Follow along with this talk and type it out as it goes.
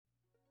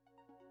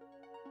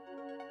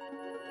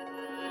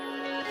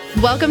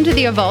Welcome to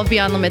the Evolve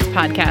Beyond Limits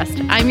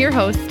podcast. I'm your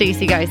host,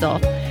 Stacey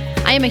Geisel.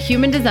 I am a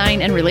human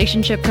design and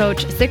relationship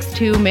coach,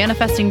 6'2",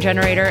 manifesting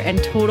generator,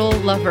 and total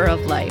lover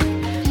of life.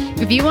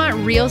 If you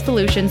want real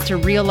solutions to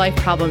real life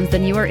problems,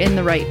 then you are in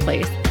the right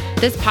place.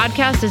 This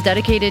podcast is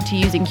dedicated to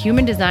using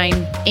human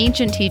design,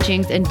 ancient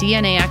teachings, and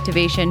DNA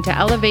activation to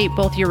elevate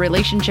both your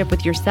relationship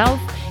with yourself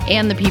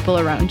and the people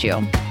around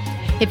you.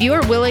 If you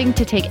are willing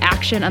to take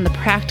action on the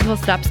practical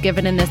steps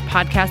given in this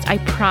podcast, I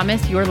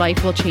promise your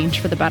life will change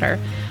for the better.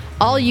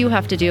 All you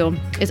have to do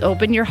is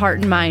open your heart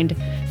and mind,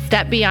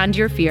 step beyond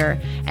your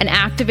fear, and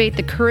activate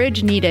the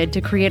courage needed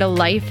to create a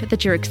life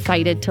that you're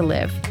excited to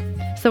live.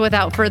 So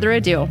without further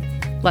ado,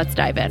 let's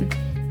dive in.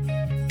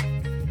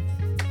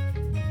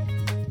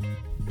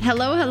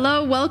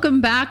 Hello.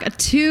 Welcome back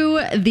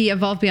to the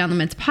Evolve Beyond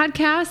Limits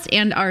podcast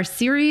and our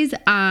series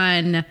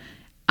on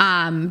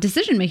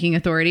decision-making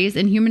authorities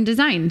in human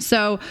design.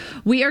 So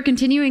we are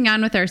continuing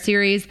on with our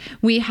series.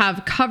 We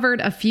have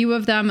covered a few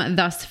of them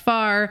thus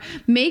far.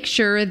 Make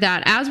sure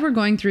that as we're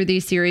going through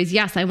these series,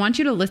 yes, I want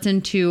you to listen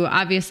to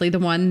obviously the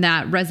one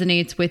that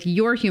resonates with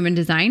your human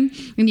design.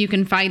 And you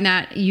can find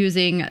that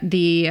using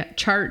the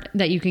chart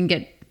that you can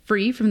get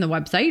free from the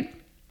website,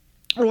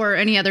 or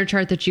any other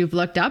chart that you've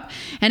looked up,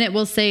 and it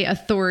will say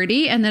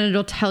authority, and then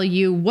it'll tell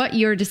you what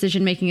your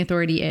decision-making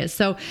authority is.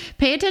 So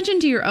pay attention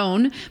to your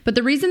own, but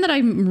the reason that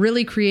I'm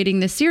really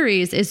creating this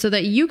series is so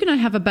that you can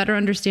have a better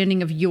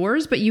understanding of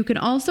yours, but you can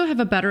also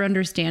have a better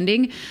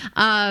understanding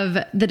of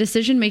the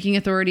decision-making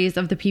authorities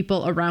of the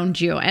people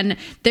around you. And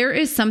there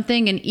is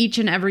something in each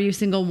and every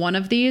single one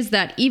of these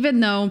that, even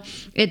though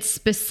it's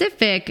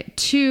specific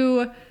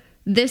to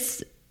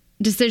this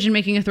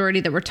decision-making authority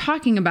that we're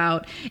talking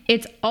about,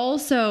 it's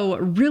also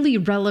really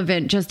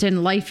relevant just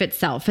in life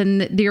itself.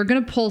 And you're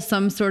going to pull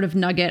some sort of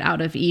nugget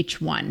out of each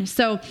one.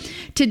 So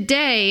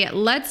today,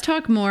 let's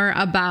talk more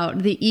about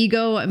the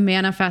ego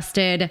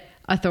manifested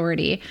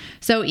authority.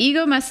 So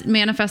ego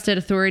manifested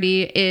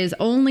authority is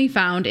only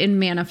found in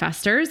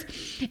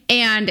manifestors.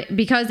 And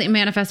because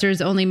manifestors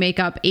only make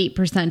up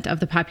 8% of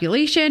the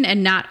population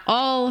and not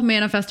all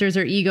manifestors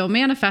are ego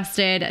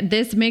manifested,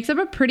 this makes up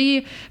a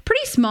pretty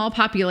small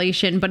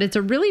population, but it's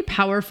a really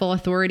powerful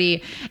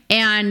authority.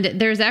 And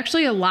there's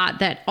actually a lot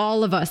that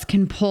all of us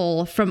can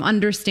pull from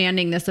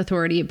understanding this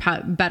authority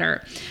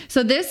better.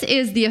 So this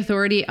is the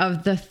authority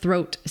of the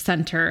throat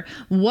center.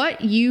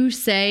 What you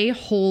say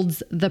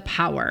holds the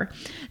power.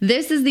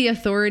 This is the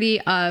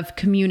authority of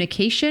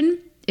communication,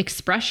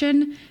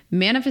 expression,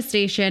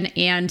 manifestation,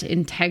 and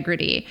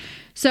integrity.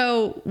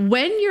 So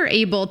when you're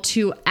able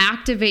to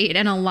activate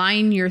and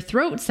align your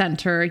throat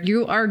center,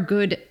 you are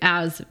good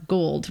as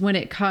gold when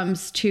it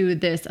comes to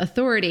this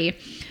authority.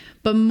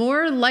 But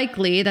more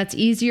likely, that's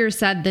easier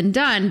said than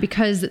done,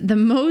 because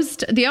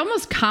the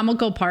almost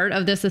comical part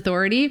of this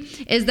authority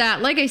is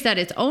that, like I said,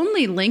 it's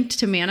only linked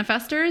to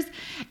manifestors.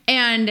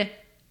 And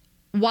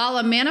while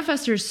a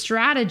manifestor's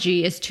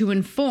strategy is to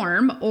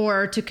inform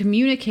or to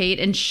communicate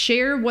and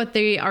share what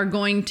they are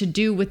going to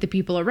do with the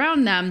people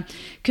around them,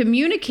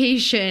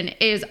 communication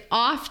is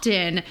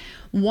often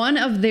one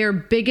of their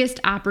biggest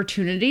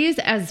opportunities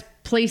as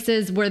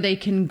places where they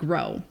can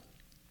grow.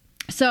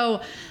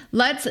 So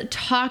let's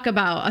talk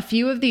about a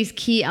few of these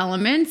key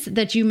elements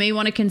that you may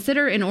want to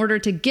consider in order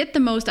to get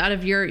the most out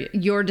of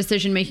your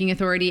decision-making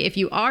authority if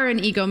you are an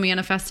ego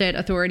manifested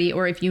authority,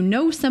 or if you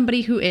know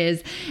somebody who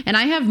is. And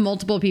I have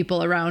multiple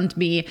people around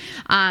me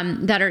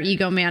that are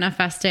ego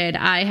manifested.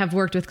 I have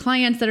worked with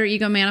clients that are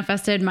ego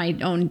manifested. My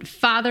own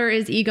father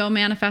is ego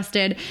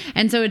manifested.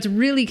 And so it's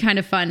really kind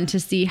of fun to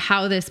see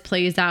how this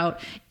plays out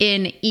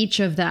in each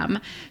of them.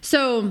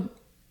 So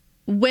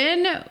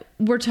when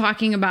we're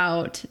talking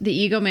about the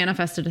ego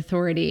manifested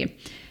authority,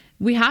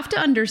 we have to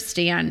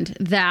understand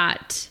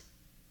that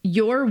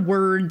your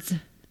words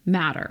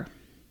matter.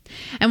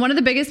 And one of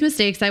the biggest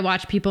mistakes I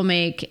watch people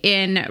make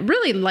in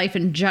really life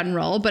in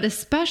general, but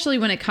especially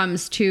when it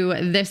comes to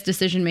this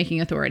decision-making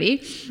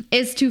authority,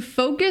 is to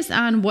focus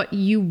on what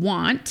you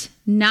want,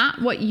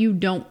 not what you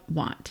don't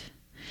want.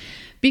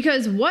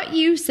 Because what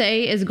you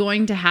say is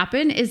going to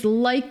happen is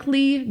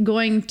likely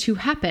going to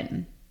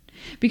happen.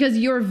 Because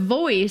your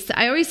voice,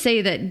 I always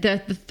say that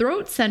the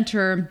throat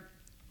center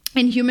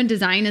in human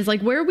design is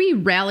like where we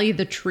rally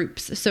the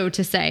troops, so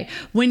to say.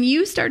 When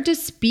you start to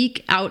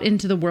speak out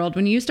into the world,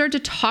 when you start to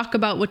talk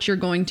about what you're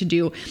going to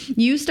do,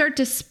 you start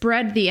to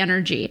spread the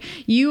energy.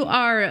 You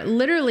are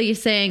literally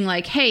saying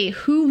like, hey,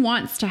 who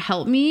wants to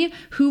help me?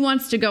 Who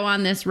wants to go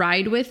on this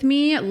ride with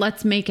me?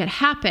 Let's make it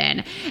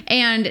happen.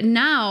 And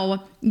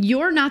now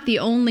you're not the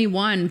only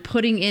one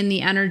putting in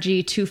the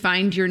energy to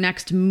find your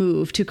next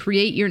move, to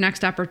create your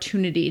next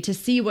opportunity, to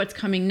see what's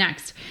coming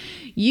next.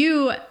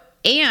 You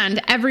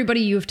and everybody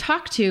you've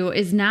talked to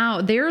is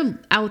now, they're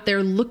out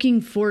there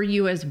looking for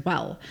you as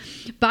well.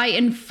 By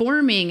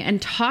informing and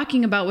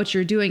talking about what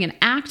you're doing and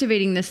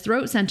activating this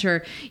throat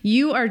center,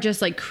 you are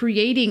just like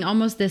creating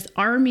almost this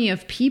army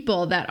of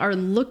people that are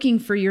looking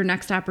for your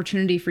next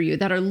opportunity for you,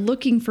 that are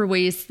looking for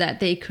ways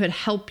that they could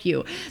help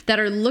you, that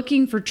are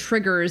looking for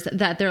triggers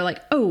that they're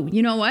like, oh,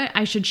 you know what?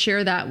 I should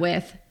share that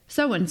with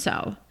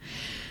so-and-so.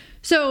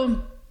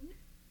 So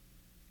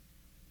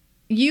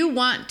you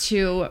want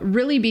to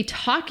really be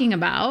talking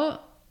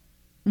about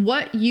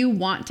what you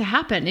want to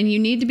happen, and you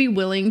need to be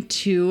willing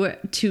to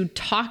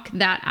talk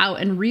that out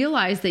and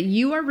realize that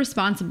you are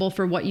responsible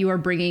for what you are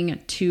bringing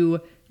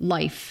to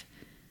life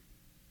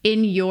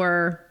in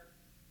your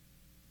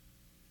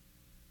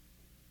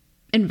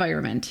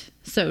environment,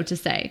 so to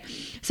say.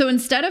 So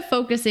instead of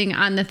focusing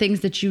on the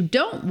things that you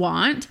don't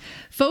want,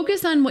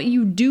 focus on what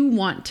you do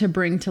want to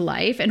bring to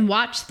life and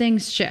watch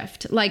things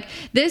shift. Like,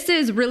 this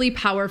is really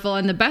powerful.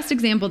 And the best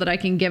example that I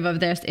can give of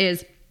this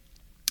is,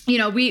 you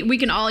know, we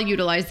can all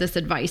utilize this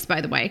advice,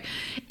 by the way,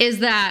 is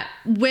that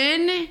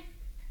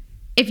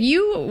if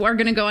you are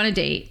going to go on a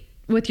date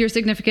with your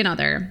significant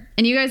other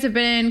and you guys have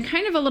been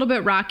kind of a little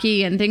bit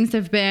rocky and things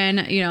have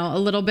been, you know, a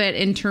little bit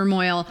in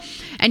turmoil,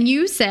 and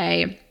you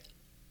say,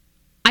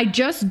 I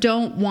just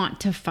don't want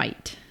to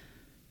fight.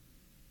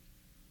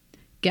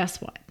 Guess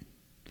what?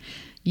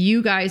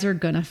 You guys are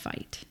going to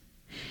fight.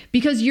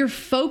 Because your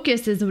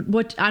focus is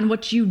on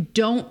what you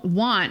don't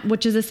want,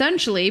 which is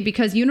essentially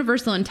because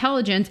universal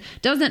intelligence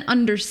doesn't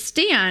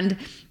understand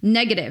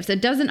negatives.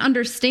 It doesn't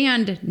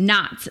understand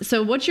nots.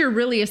 So what you're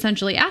really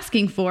essentially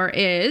asking for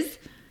is,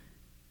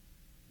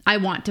 I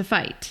want to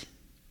fight.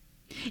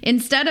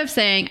 Instead of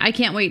saying, I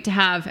can't wait to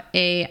have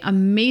an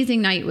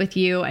amazing night with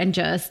you and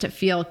just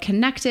feel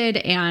connected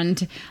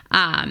and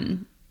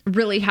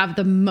really have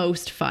the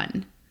most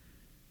fun.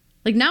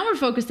 Like, now we're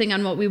focusing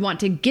on what we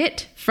want to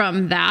get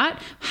from that,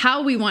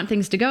 how we want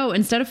things to go,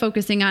 instead of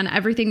focusing on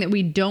everything that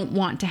we don't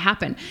want to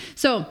happen.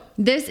 So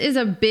this is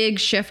a big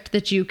shift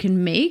that you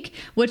can make,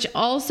 which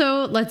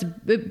also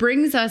it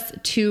brings us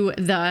to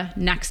the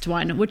next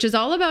one, which is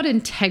all about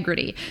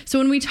integrity. So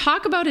when we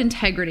talk about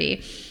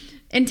integrity,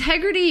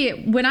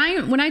 when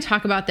I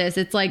talk about this,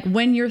 it's like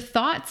when your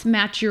thoughts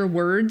match your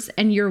words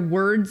and your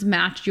words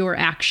match your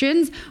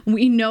actions,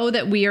 we know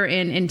that we are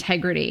in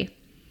integrity.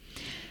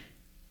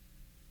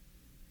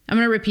 I'm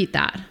going to repeat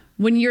that.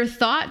 When your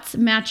thoughts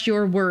match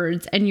your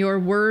words and your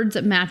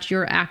words match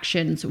your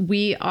actions,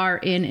 we are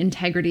in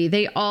integrity.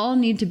 They all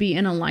need to be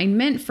in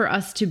alignment for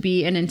us to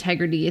be in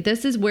integrity.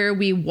 This is where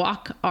we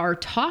walk our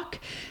talk.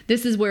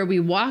 This is where we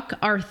walk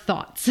our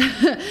thoughts,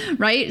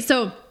 right?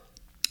 So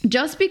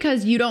just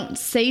because you don't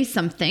say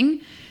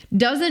something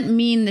doesn't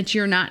mean that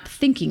you're not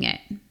thinking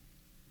it.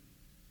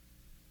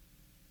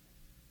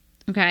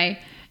 Okay?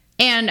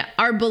 And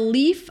our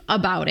belief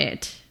about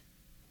it,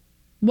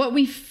 what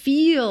we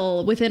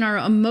feel within our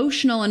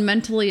emotional and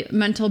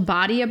mental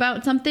body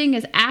about something,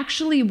 is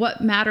actually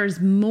what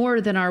matters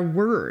more than our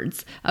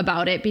words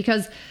about it,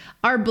 because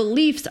our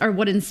beliefs are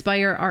what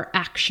inspire our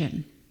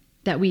action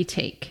that we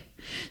take.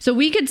 So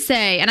we could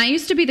say, and I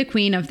used to be the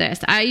queen of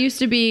this, I used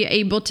to be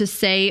able to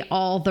say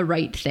all the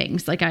right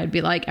things. Like, I'd be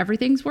like,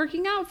 everything's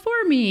working out for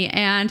me.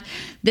 And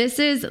this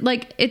is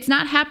like, it's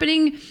not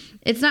happening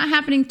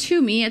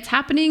to me, it's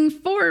happening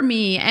for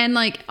me. And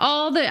like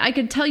I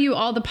could tell you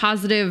all the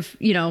positive,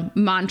 you know,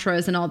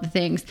 mantras and all the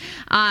things.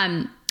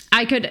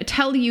 I could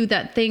tell you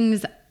that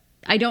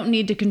I don't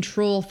need to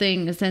control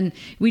things and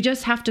we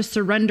just have to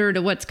surrender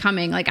to what's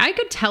coming. Like, I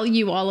could tell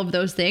you all of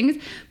those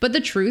things, but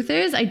the truth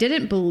is I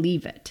didn't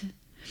believe it.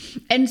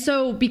 And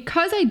so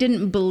because I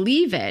didn't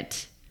believe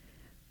it,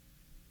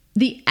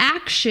 the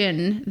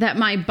action that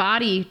my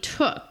body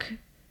took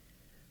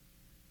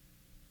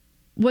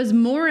was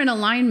more in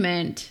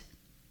alignment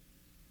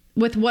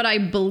with what I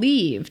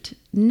believed,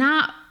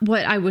 not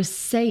what I was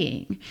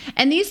saying.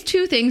 And these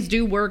two things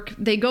do work.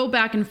 They go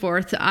back and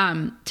forth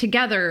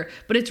together,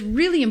 but it's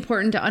really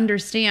important to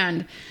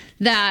understand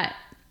that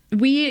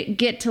we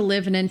get to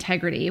live in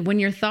integrity when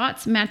your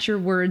thoughts match your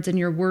words and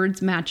your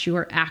words match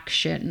your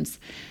actions.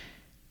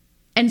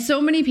 And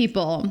so many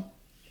people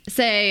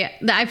say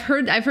that I've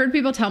heard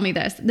people tell me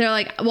this. They're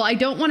like, well, I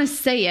don't want to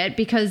say it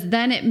because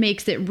then it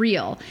makes it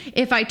real.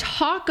 If I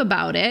talk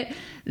about it,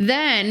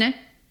 then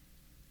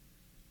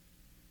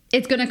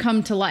it's going to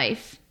come to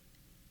life.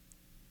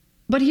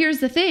 But here's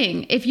the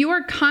thing. If you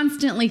are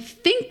constantly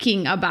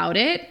thinking about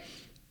it,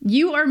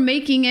 you are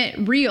making it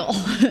real.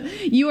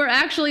 You are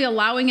actually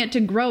allowing it to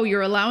grow.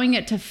 You're allowing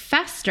it to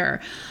fester.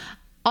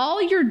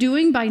 All you're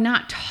doing by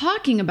not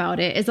talking about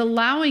it is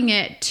allowing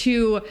it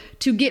to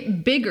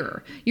get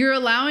bigger. You're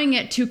allowing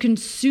it to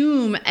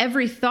consume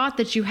every thought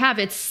that you have.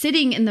 It's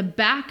sitting in the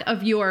back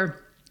of your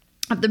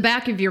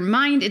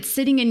mind. It's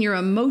sitting in your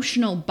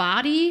emotional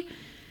body.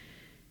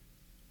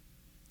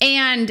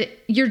 And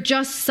you're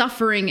just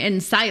suffering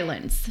in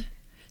silence.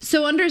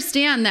 So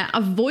understand that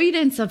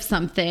avoidance of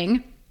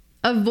something,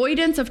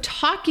 avoidance of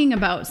talking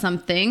about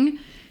something,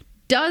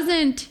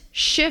 doesn't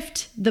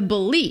shift the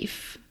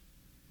belief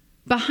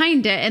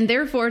behind it, and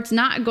therefore it's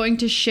not going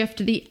to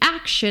shift the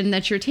action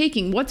that you're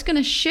taking. What's going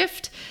to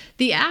shift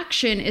the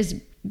action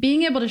is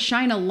being able to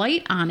shine a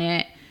light on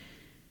it,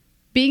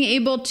 being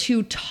able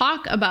to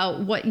talk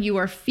about what you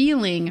are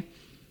feeling,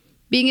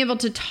 being able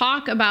to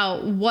talk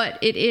about what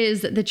it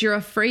is that you're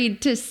afraid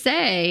to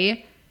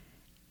say,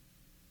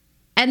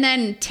 and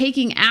then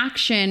taking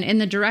action in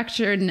the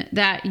direction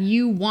that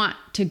you want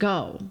to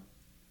go.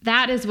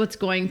 that is what's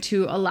going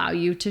to allow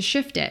you to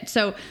shift it.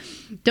 So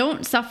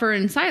don't suffer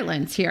in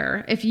silence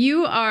here. If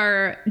you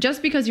are,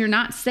 just because you're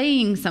not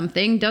saying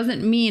something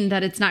doesn't mean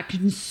that it's not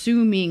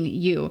consuming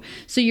you.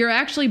 So you're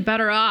actually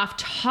better off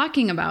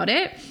talking about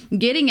it,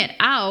 getting it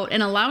out,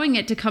 and allowing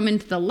it to come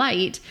into the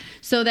light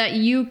so that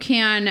you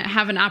can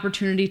have an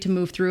opportunity to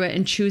move through it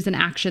and choose an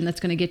action that's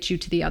going to get you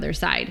to the other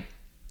side.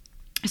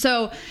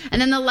 So,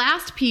 and then the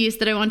last piece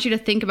that I want you to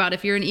think about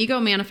if you're an ego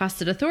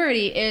manifested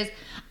authority is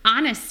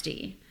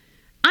honesty.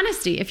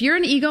 Honesty. If you're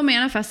an ego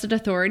manifested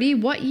authority,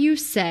 what you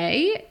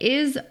say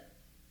is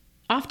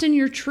often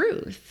your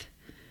truth.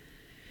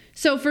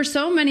 So for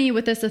so many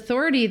with this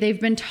authority, they've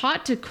been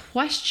taught to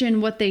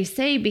question what they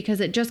say because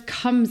it just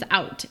comes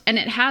out, and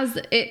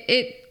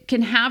it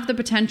can have the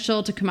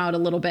potential to come out a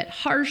little bit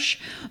harsh,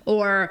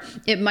 or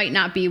it might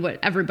not be what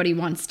everybody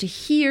wants to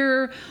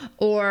hear,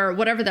 or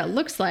whatever that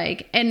looks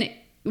like. And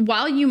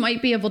while you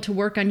might be able to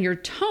work on your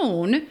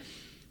tone,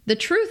 the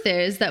truth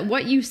is that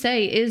what you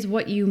say is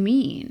what you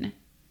mean.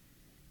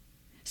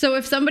 So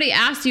if somebody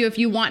asks you if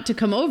you want to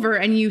come over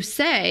and you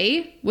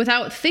say,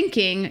 without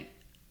thinking,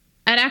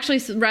 I'd actually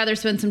rather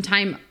spend some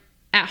time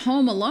at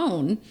home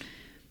alone,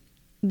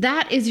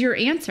 that is your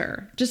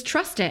answer. Just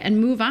trust it and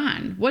move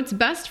on. What's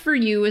best for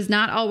you is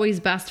not always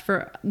best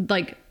for,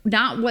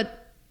 not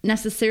what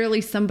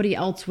necessarily somebody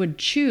else would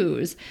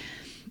choose,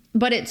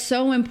 but it's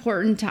so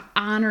important to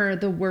honor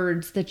the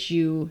words that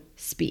you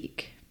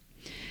speak.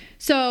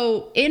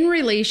 So in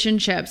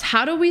relationships,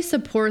 how do we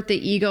support the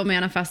ego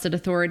manifested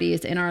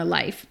authorities in our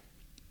life?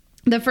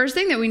 The first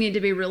thing that we need to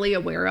be really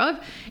aware of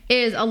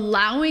is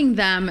allowing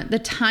them the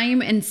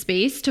time and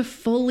space to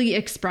fully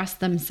express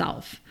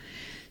themselves.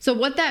 So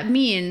what that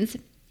means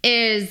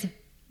is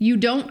you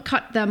don't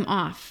cut them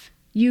off.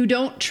 You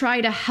don't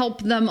try to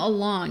help them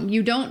along.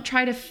 You don't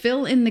try to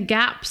fill in the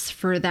gaps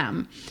for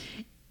them.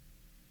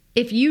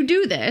 If you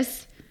do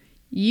this,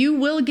 you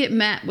will get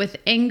met with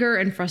anger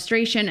and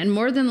frustration, and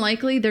more than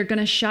likely, they're going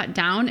to shut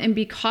down and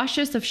be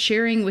cautious of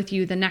sharing with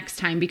you the next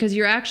time because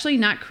you're actually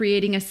not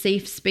creating a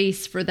safe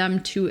space for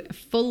them to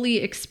fully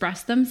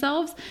express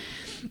themselves.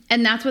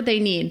 And that's what they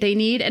need. They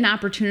need an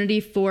opportunity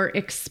for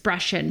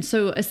expression.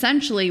 So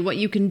essentially, what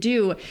you can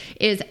do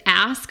is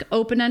ask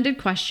open-ended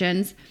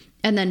questions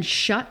and then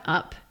shut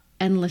up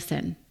and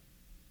listen.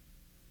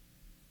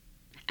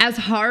 As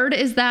hard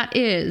as that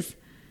is,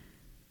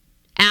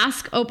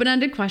 ask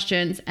open-ended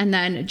questions and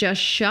then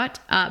just shut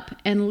up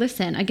and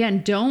listen.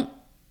 Again, don't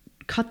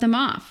cut them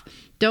off.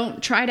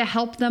 Don't try to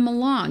help them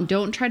along.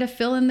 Don't try to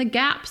fill in the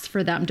gaps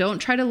for them. Don't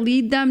try to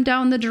lead them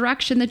down the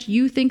direction that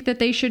you think that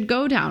they should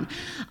go down.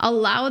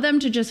 Allow them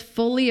to just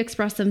fully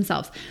express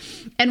themselves.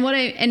 And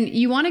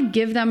you want to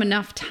give them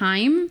enough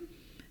time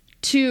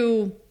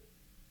to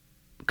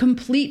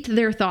complete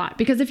their thought.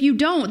 Because if you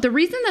don't, the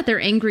reason that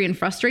they're angry and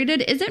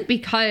frustrated isn't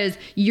because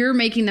you're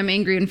making them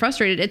angry and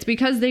frustrated. It's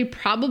because they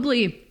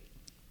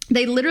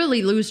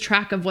literally lose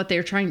track of what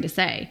they're trying to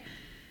say.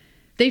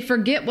 They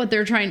forget what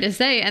they're trying to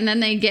say, and then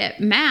they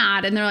get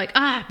mad and they're like,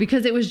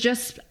 because it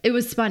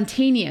was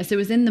spontaneous. It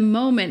was in the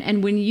moment.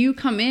 And when you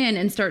come in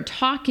and start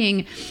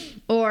talking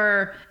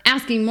or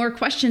asking more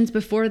questions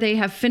before they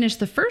have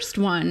finished the first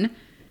one,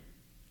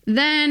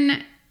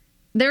 then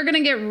they're going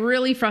to get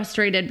really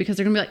frustrated because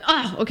they're going to be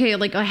like, okay,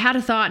 like I had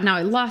a thought, now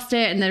I lost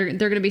it. And they're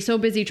going to be so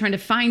busy trying to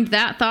find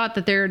that thought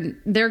that they're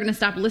going to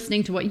stop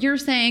listening to what you're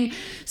saying.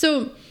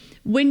 So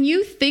when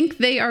you think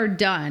they are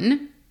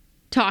done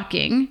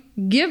talking,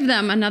 give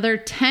them another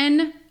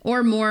 10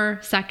 or more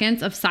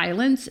seconds of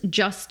silence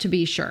just to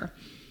be sure.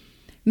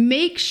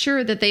 Make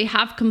sure that they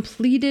have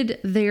completed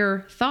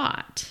their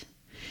thought.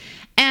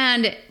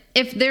 And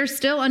if they're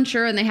still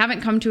unsure and they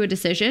haven't come to a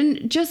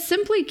decision, just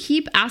simply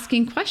keep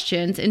asking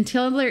questions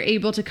until they're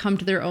able to come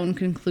to their own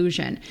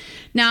conclusion.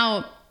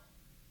 Now,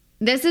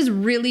 this is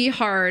really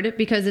hard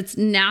because it's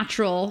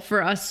natural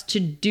for us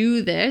to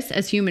do this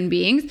as human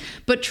beings,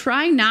 but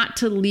try not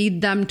to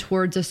lead them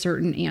towards a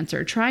certain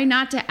answer. Try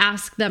not to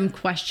ask them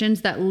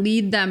questions that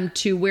lead them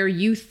to where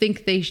you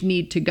think they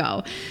need to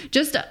go.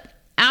 Just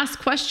ask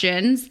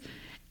questions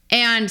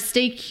and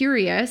stay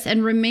curious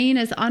and remain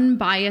as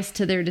unbiased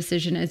to their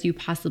decision as you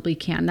possibly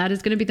can. That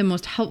is going to be the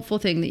most helpful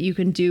thing that you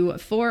can do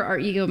for our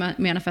ego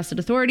manifested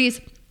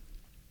authorities.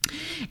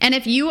 And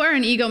if you are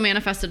an ego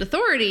manifested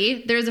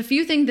authority, there's a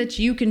few things that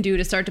you can do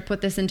to start to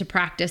put this into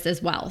practice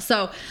as well.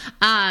 So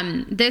all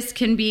of this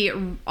can be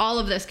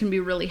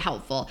really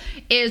helpful.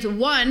 Is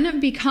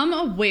one, become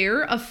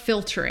aware of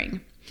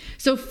filtering.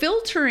 So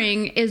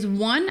filtering is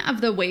one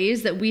of the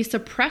ways that we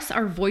suppress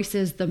our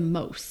voices the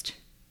most.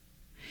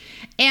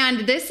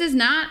 And this is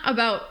not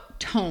about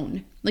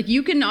tone. Like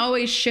you can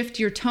always shift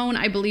your tone.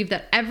 I believe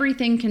that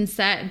everything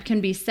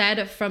can be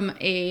said from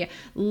a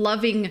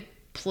loving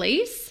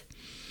place.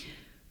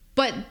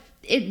 But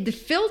the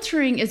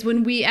filtering is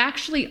when we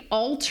actually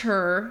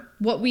alter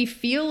what we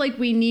feel like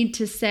we need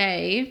to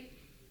say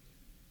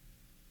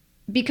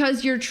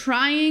because you're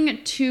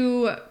trying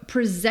to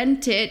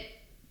present it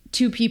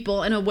to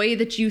people in a way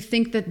that you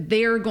think that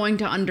they're going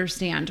to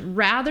understand,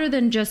 rather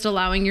than just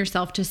allowing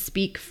yourself to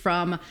speak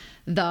from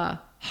the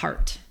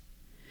heart.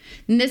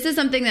 And this is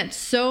something that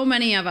so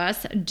many of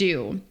us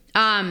do.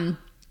 As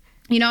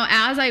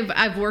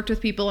I've worked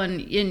with people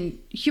in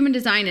human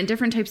design and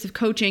different types of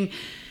coaching,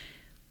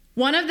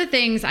 one of the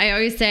things I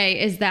always say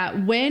is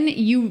that when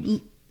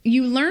you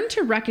learn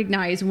to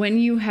recognize when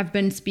you have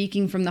been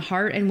speaking from the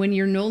heart and when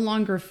you're no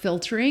longer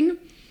filtering,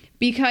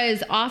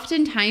 because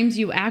oftentimes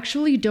you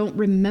actually don't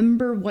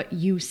remember what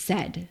you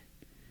said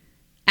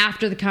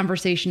after the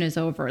conversation is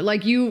over.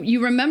 Like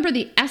you remember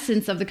the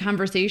essence of the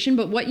conversation,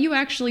 but what you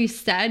actually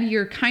said,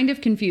 you're kind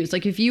of confused.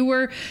 Like if you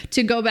were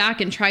to go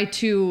back and try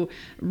to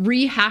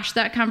rehash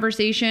that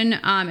conversation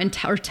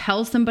or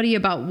tell somebody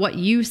about what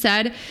you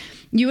said,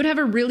 you would have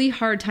a really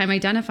hard time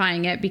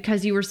identifying it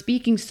because you were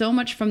speaking so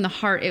much from the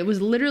heart. It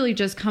was literally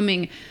just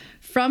coming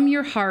from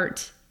your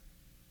heart,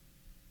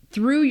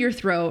 through your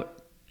throat,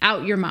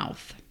 out your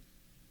mouth.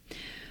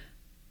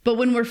 But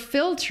when we're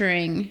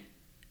filtering,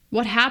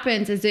 what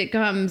happens is it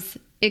comes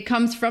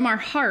from our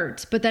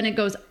heart, but then it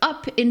goes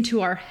up into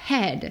our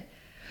head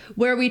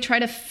where we try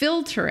to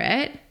filter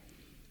it,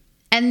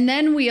 and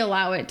then we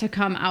allow it to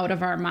come out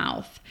of our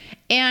mouth.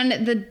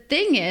 And the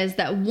thing is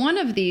that one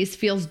of these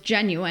feels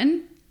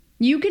genuine.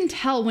 You can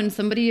tell when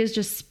somebody is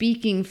just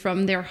speaking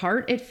from their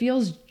heart, it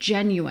feels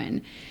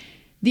genuine.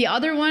 The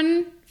other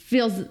one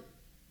feels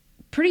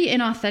pretty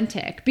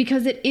inauthentic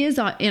because it is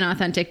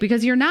inauthentic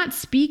because you're not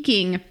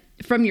speaking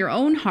from your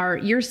own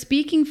heart. You're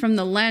speaking from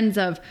the lens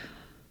of,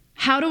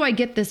 how do I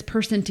get this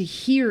person to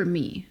hear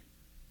me?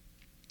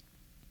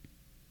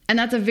 And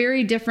that's a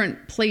very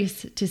different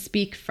place to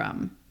speak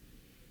from.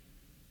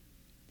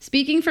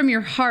 Speaking from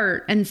your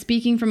heart and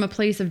speaking from a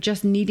place of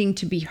just needing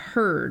to be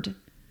heard,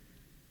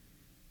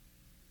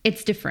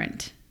 it's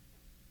different.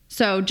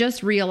 So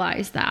just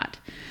realize that.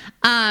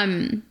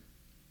 And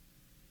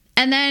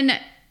then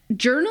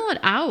journal it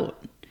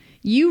out.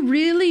 You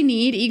really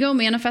need ego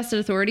manifested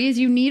authorities.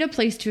 You need a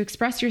place to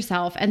express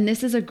yourself. And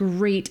this is a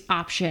great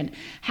option.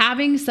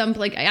 Having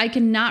I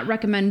cannot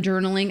recommend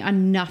journaling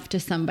enough to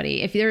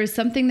somebody. If there is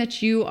something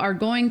that you are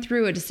going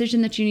through, a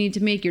decision that you need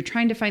to make, you're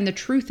trying to find the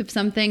truth of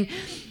something,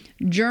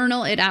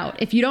 journal it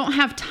out. If you don't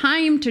have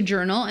time to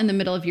journal in the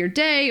middle of your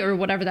day or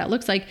whatever that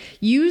looks like,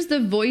 use the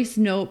voice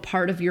note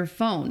part of your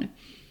phone.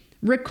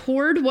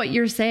 Record what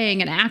you're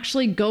saying and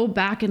actually go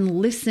back and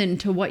listen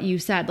to what you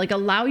said. Like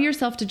allow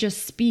yourself to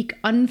just speak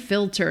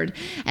unfiltered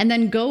and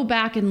then go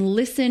back and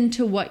listen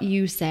to what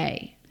you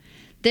say.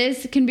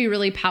 This can be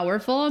really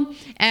powerful.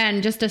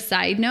 And just a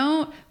side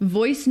note,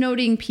 voice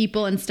noting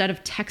people instead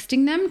of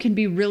texting them can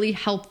be really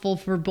helpful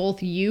for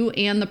both you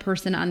and the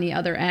person on the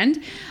other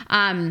end.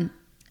 And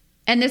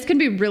this can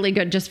be really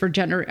good just for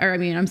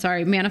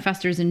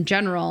manifestors in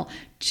general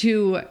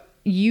to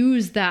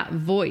use that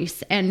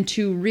voice and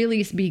to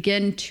really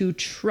begin to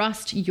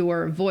trust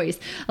your voice.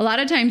 A lot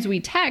of times we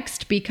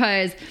text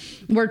because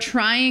we're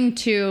trying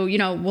to,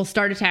 we'll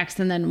start a text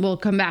and then we'll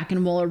come back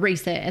and we'll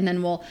erase it and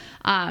then we'll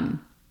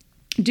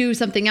do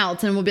something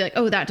else and we'll be like,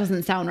 oh, that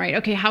doesn't sound right.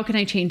 Okay, how can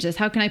I change this?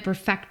 How can I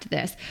perfect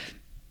this?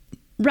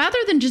 Rather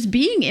than just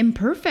being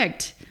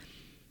imperfect.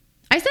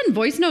 I send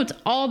voice notes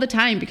all the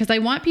time because I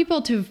want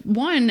people to,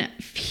 one,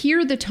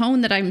 hear the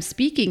tone that I'm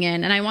speaking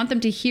in, and I want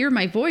them to hear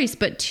my voice.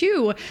 But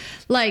two,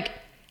 I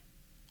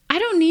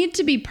don't need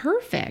to be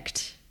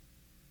perfect.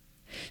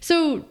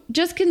 So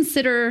just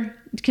consider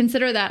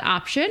that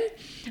option,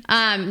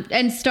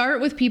 and start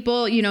with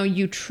people,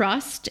 you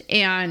trust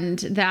and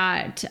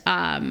that,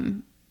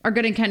 are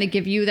going to kind of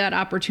give you that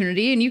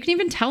opportunity. And you can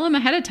even tell them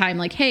ahead of time,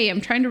 like, hey, I'm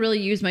trying to really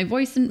use my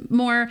voice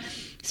more.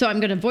 So I'm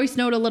going to voice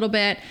note a little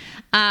bit,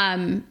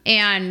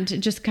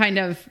 and just kind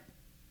of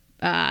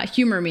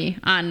humor me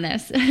on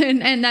this.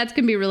 and that's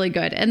going to be really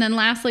good. And then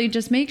lastly,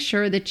 just make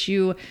sure that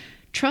you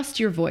trust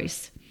your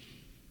voice.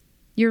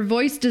 Your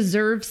voice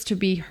deserves to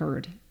be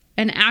heard.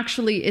 And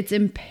actually, it's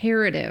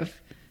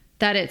imperative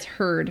that it's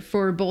heard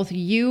for both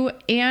you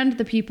and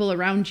the people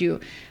around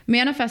you.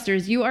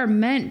 Manifestors, you are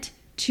meant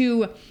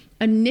to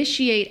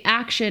initiate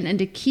action and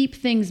to keep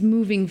things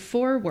moving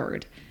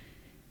forward.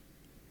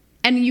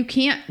 And you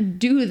can't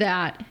do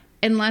that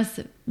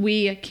unless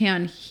we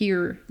can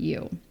hear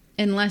you,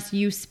 unless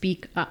you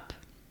speak up.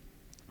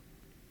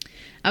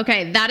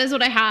 Okay, that is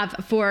what I have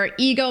for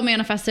ego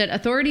manifested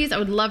authorities. I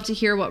would love to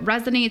hear what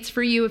resonates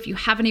for you. If you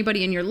have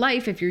anybody in your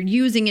life, if you're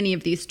using any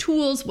of these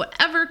tools,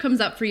 whatever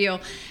comes up for you.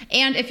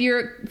 And if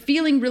you're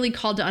feeling really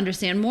called to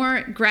understand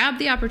more, grab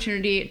the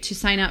opportunity to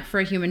sign up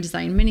for a human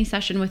design mini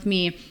session with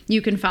me.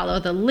 You can follow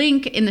the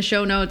link in the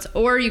show notes,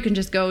 or you can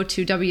just go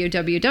to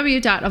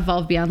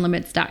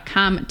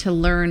www.evolvebeyondlimits.com to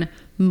learn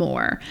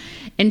more.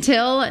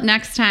 Until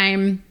next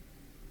time,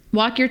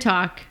 walk your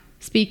talk,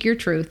 speak your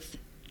truth,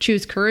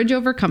 choose courage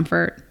over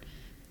comfort,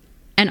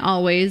 and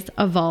always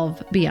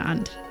evolve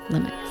beyond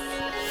limits.